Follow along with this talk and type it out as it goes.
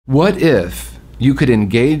What if you could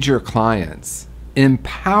engage your clients,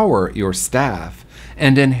 empower your staff,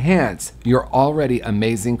 and enhance your already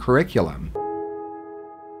amazing curriculum?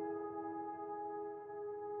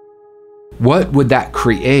 What would that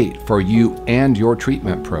create for you and your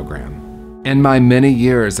treatment program? In my many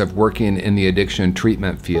years of working in the addiction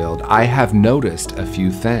treatment field, I have noticed a few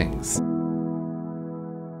things.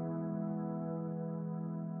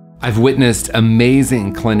 I've witnessed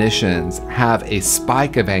amazing clinicians have a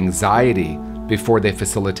spike of anxiety before they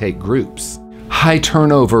facilitate groups, high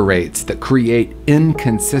turnover rates that create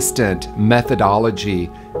inconsistent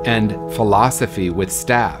methodology and philosophy with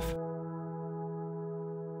staff.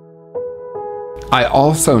 I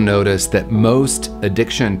also noticed that most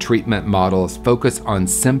addiction treatment models focus on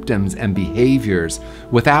symptoms and behaviors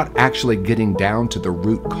without actually getting down to the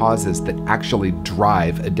root causes that actually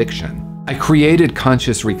drive addiction. I created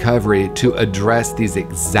Conscious Recovery to address these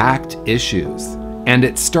exact issues, and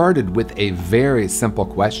it started with a very simple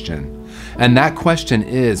question. And that question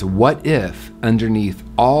is, what if underneath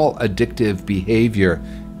all addictive behavior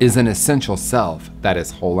is an essential self that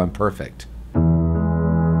is whole and perfect?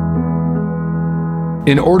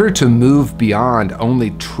 In order to move beyond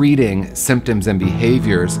only treating symptoms and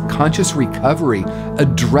behaviors, Conscious Recovery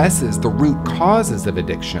addresses the root causes of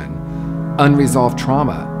addiction, unresolved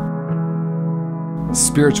trauma,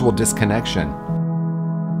 spiritual disconnection,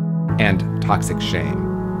 and toxic shame.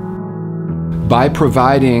 By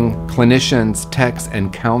providing clinicians, techs,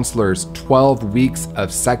 and counselors 12 weeks of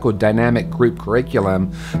psychodynamic group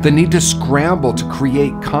curriculum, the need to scramble to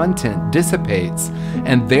create content dissipates,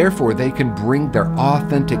 and therefore they can bring their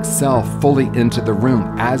authentic self fully into the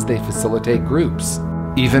room as they facilitate groups.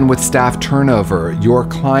 Even with staff turnover, your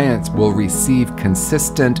clients will receive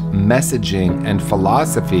consistent messaging and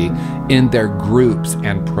philosophy in their groups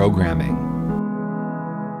and programming.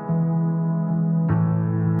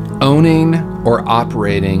 Owning or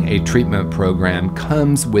operating a treatment program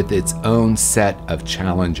comes with its own set of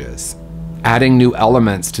challenges. Adding new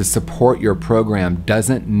elements to support your program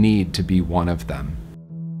doesn't need to be one of them.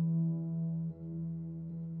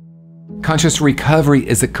 Conscious Recovery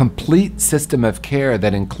is a complete system of care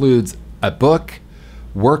that includes a book,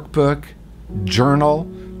 workbook, journal,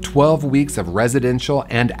 12 weeks of residential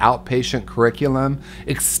and outpatient curriculum,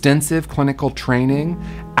 extensive clinical training,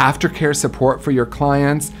 aftercare support for your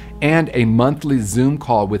clients, and a monthly Zoom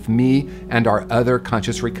call with me and our other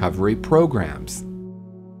Conscious Recovery programs.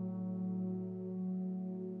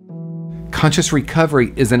 Conscious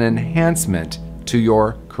Recovery is an enhancement to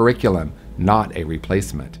your curriculum, not a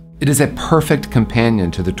replacement. It is a perfect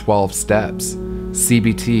companion to the 12 steps,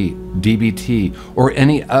 CBT, DBT, or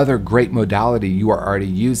any other great modality you are already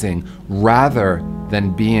using, rather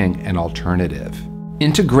than being an alternative.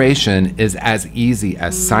 Integration is as easy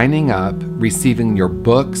as signing up, receiving your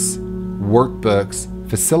books, workbooks,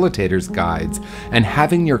 facilitators guides, and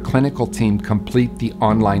having your clinical team complete the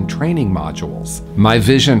online training modules. My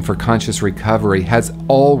vision for Conscious Recovery has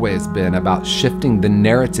always been about shifting the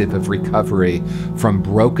narrative of recovery from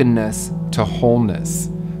brokenness to wholeness,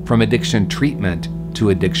 from addiction treatment to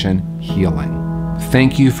addiction healing.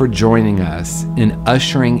 Thank you for joining us in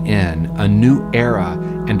ushering in a new era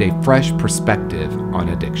and a fresh perspective on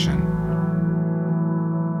addiction.